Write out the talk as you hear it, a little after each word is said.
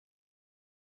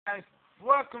Guys,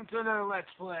 welcome to another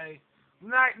Let's Play.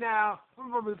 Right now,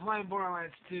 we're going to be playing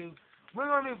Borderlands 2. We're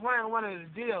going to be playing one of the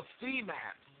DLC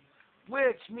maps,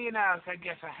 which me and Alex, I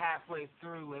guess, are halfway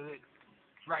through with it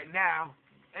right now.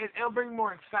 It'll bring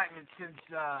more excitement since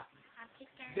the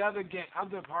other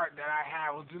part that I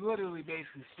had was literally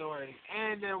basically story,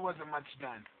 and there wasn't much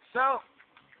done. So,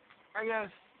 I guess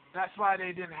that's why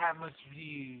they didn't have much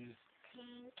views.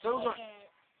 So,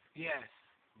 yes.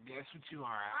 Guess what you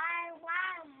are at?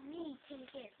 Why me, Tin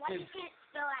Kids? Why you can't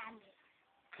spell at me?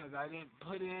 Because I didn't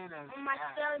put it in as on my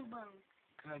spelling bone.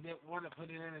 Because I didn't want to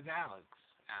put it in as Alex.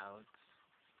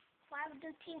 Why would do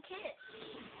Tin Kids?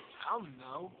 I don't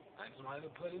know. I just wanted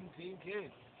to put in Team Kids.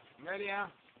 Ready,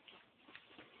 Al?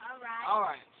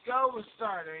 Alright, so we're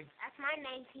starting. That's my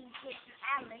name, Tin Kids.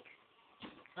 Alex.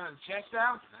 Found the chest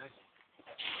out? Nice.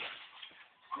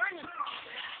 Money.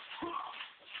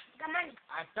 Got money.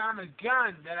 I found a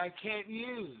gun that I can't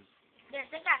use. Yes,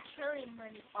 I got trillion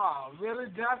money. Oh, really?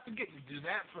 Did I forget to do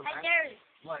that for Hey, Darius.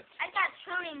 What? I got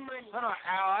trillion money. Hold on,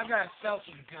 Al. I gotta sell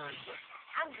some guns.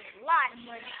 I'm getting a lot of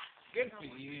money. Good for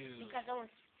you. Because I want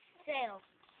to sell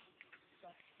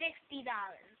for $60.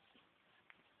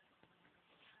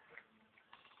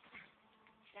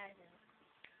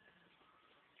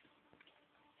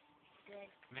 Good.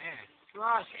 Man,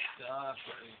 lots of stuff.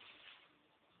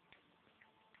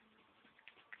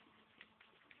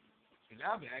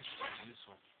 That'll be actually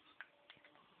useful.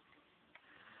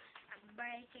 I'm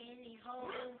breaking the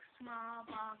whole small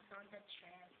box on the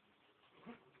chest.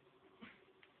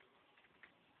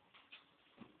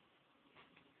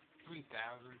 3,000.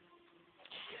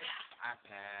 I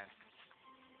passed.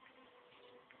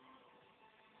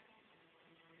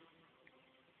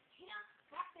 You know,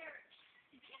 back there,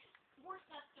 you can't force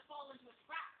us to fall into a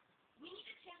trap. We need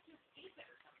a chance to escape it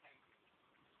or something.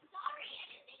 Sorry, I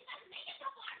didn't think I would make it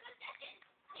so far in the session.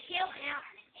 Kill him.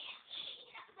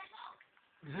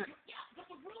 Yeah, but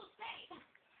the rules say.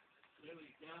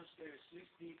 Literally downstairs, 6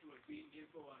 deep, who are beating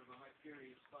info out of a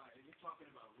Hyperion spy. And you're talking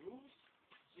about rules?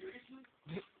 Seriously?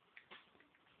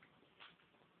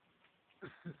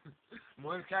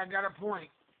 Mordecai got a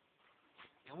point.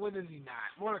 And what is he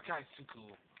not? Mordecai's too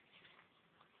cool.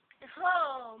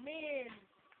 Oh, man.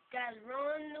 Guys,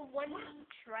 run the 1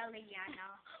 trillion.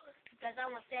 Because I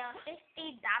want to sell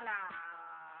 $60.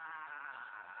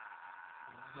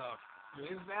 The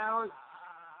is Alex?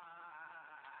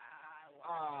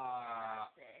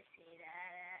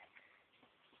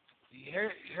 You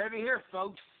heard it here,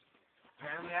 folks.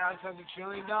 Apparently Alex has $1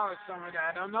 trillion somewhere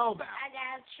that I don't know about. I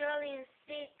got $1.6 trillion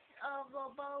of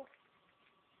both.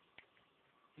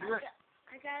 I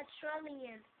got $1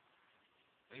 trillion.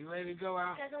 Are you ready to go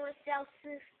out? Because I want to sell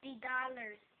 $60.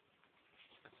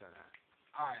 That's alright.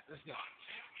 Alright, let's go.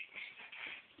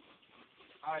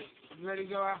 Alright, you ready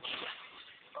to go out?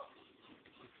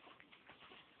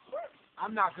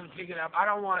 I'm not going to pick it up. I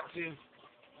don't want to.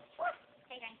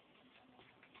 Hey, guys.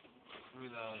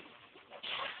 Reload.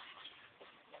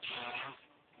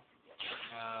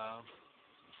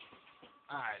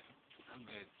 Alright, I'm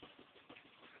good.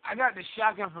 I got this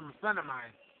shotgun from a friend of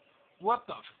mine. What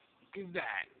the f*** is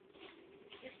that?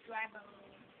 It's dry bones.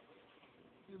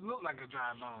 You look like a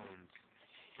dry bones.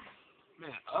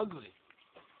 Man, ugly.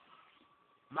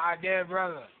 My dead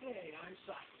brother. Hey, I'm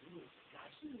Simon.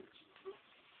 Nice to meet you.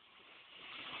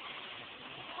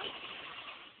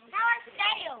 How are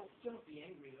you? Don't be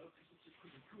angry, though, because it's a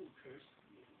pretty cool curse.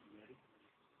 You ready?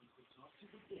 You can talk to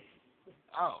the dead.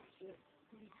 Oh.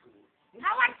 Pretty cool.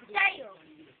 How are you? I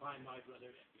need you to find my brother,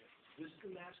 Edgar. Visit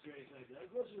the master anytime that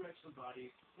resurrect some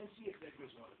bodies and see if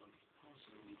Edgar's one of them.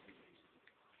 Also, you can raise them.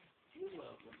 You're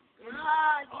welcome.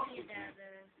 Oh, give me that,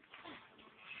 man.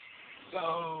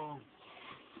 So,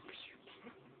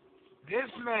 this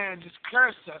man just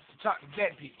cursed us to talk to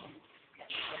dead people.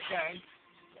 Okay?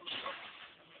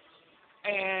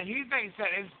 And he thinks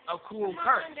that it's a cool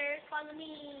curse. Follow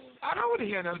me. I don't want to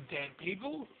hear no dead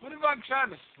people. What if I'm trying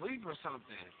to sleep or something?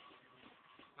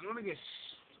 I don't want to get...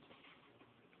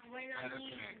 I'm waiting on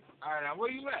you. Alright, now where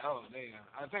you at? Oh, there you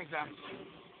go. Thanks, Al.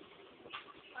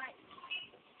 What?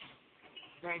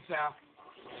 Thanks, Al.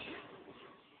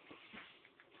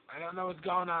 I don't know what's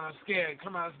going on. I'm scared.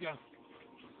 Come on, let's go.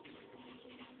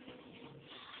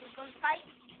 We're going to fight?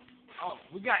 Oh,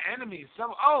 we got enemies.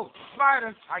 Oh,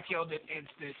 spider. I killed it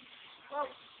instant. Whoa,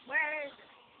 where is it?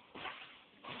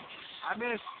 I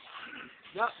missed.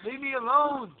 No, leave me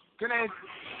alone. Grenade.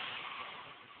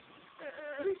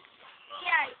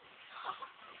 Yeah.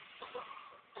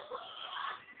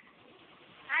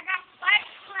 I got spider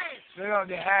slams.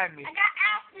 They had me. I got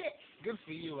acid. Good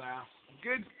for you, Al.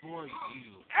 Good for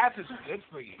you. Acid's good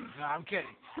for you. No, I'm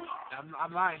kidding.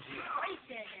 I'm lying to you. Why you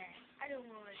said that? I don't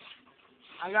want it.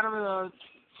 I got them in those.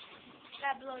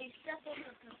 Gotta blow your stuff up.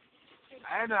 I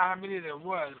didn't know how many there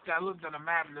was. I looked on the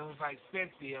map and there was like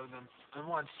 50 of them in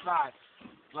one spot,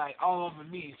 like all over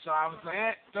me. So I was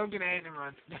like, don't get ahead and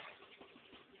run.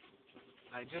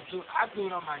 I threw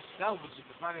it on myself, which is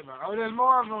the funny part. Oh, there's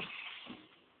more of them.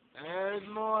 There's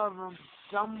more of them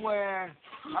somewhere.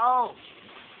 Oh,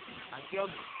 I killed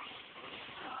them.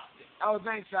 Oh,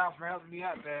 thanks, Al, for helping me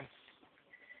out there.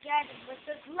 Guys, let's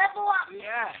just level up.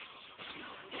 Yeah.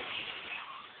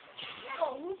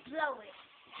 Oh, who blow it?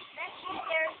 That's you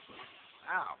there.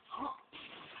 Ow.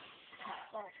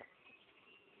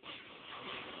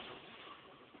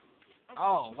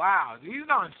 Oh, wow. These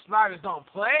spiders don't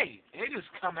play. They just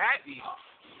come at you.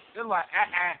 They're like,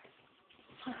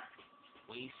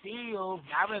 we see you.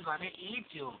 Now we're going to eat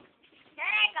you.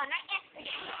 They're gonna eat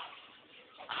you.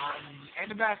 In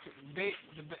the back, the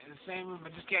same room I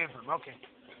just came from. Okay.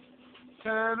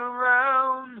 Turn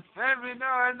around. Every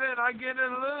now and then I get a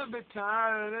little bit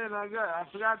tired, and I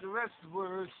forgot the rest of the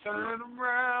words. Turn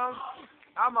around.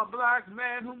 I'm a black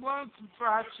man who wants some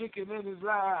fried chicken in his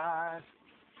life.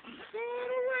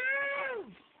 Turn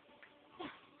around.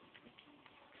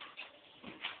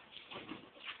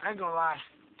 I ain't gonna lie.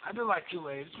 I do like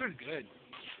Kool-Aid. It's pretty good.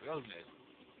 Real good.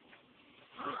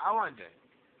 I want it.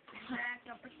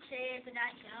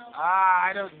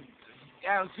 I don't.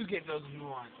 Yeah, you get those if you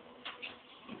want.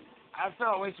 I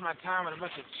felt wasting my time with a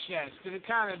bunch of chess, because it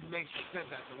kind of makes sense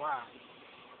after a while.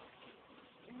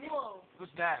 Whoa.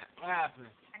 What's that? What happened?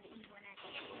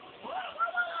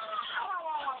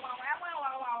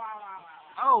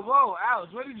 Oh, whoa,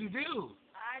 Alex, what did you do?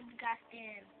 I got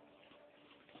them.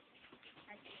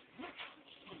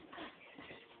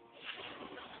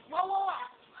 Whoa.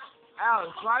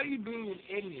 Alex, why are you being an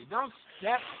idiot? Don't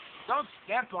step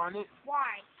on it.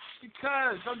 Why?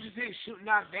 Because don't you see it shooting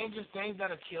out dangerous things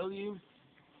that'll kill you?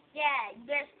 Yeah, you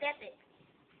better step it.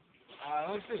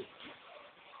 Let's see.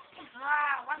 What's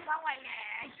wrong with me?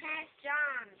 I can't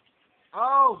jump.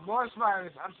 Oh, more spiders.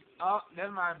 Oh,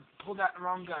 never mind. Pulled out the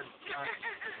wrong gun. Or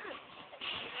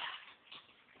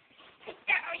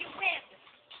you whip.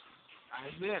 I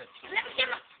admit it. Let me get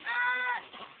my.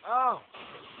 Oh.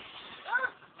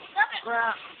 Stop it.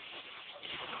 Crap.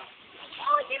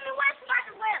 Oh, give me one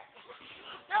spider whip.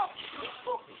 No,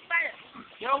 spider.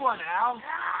 Kill one, Al.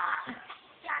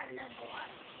 Got another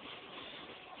one.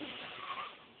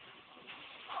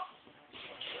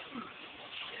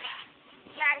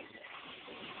 Got it.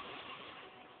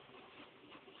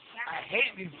 I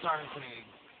hate these darn things.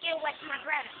 Get away from my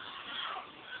brother.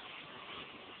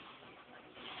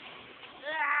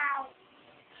 Ow.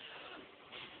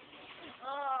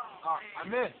 Oh, I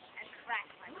missed. I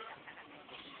cracked myself.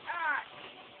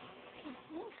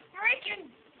 Freaking.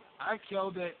 I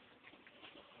killed it.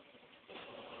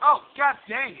 Oh, god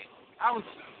dang it. I was...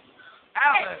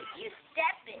 Alex. Hey, you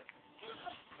step it.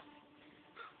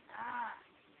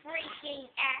 Freaking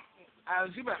acid.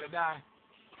 Alex, you better die.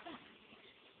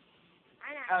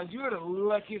 I know. Alex, you are the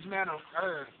luckiest man on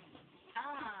earth.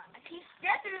 I keep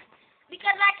stepping it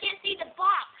because I can't see the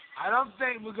box. I don't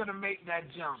think we're going to make that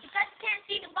jump. Because I can't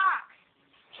see the box.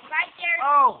 Right there.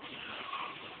 Oh,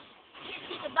 You can't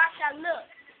see the box. I look.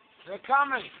 they're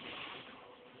coming.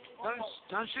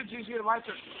 Don't shoot till you see the lights.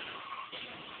 There's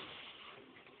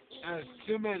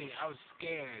too many. I was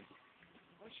scared.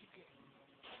 What'd you get?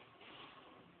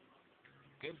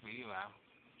 Good for you, Al.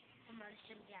 I'm gonna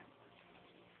shoot down.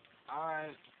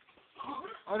 Alright.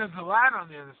 Oh, there's a light on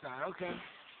the other side. Okay.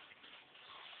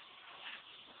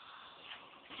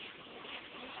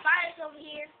 There's spiders over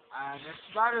here. There's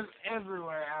spiders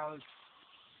everywhere, Alex.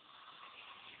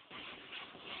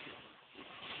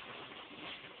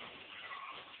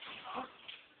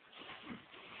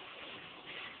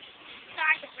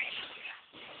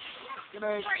 Good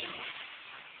day.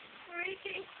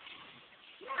 Freaking.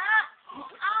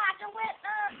 I can whip.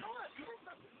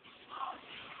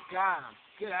 Got him.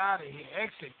 Get out of here.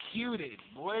 Executed,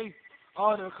 boy.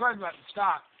 Oh, the recording's about to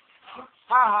stop.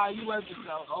 Ha you went to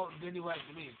go. Oh, then he went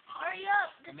to me. Hurry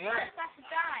up. The Yeah. spider's about to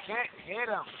die. Can't hit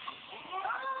him.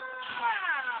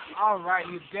 Alright,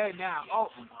 he's dead now. Oh.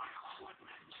 Come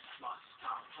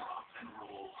on.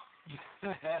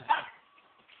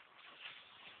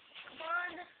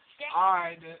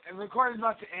 Alright, the recording's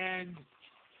about to end.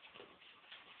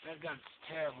 That gun's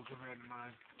terrible compared to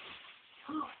mine.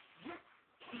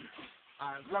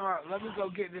 Alright, let me go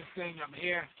get this thing up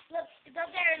here. Look, it's up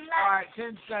there in left. Alright,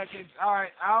 10 seconds.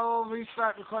 Alright, I'll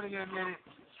restart recording in a minute.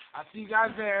 I'll see you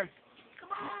guys there.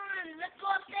 Come on, let's go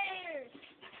upstairs.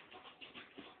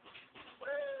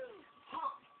 Woo!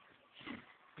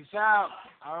 Peace out.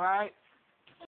 Alright?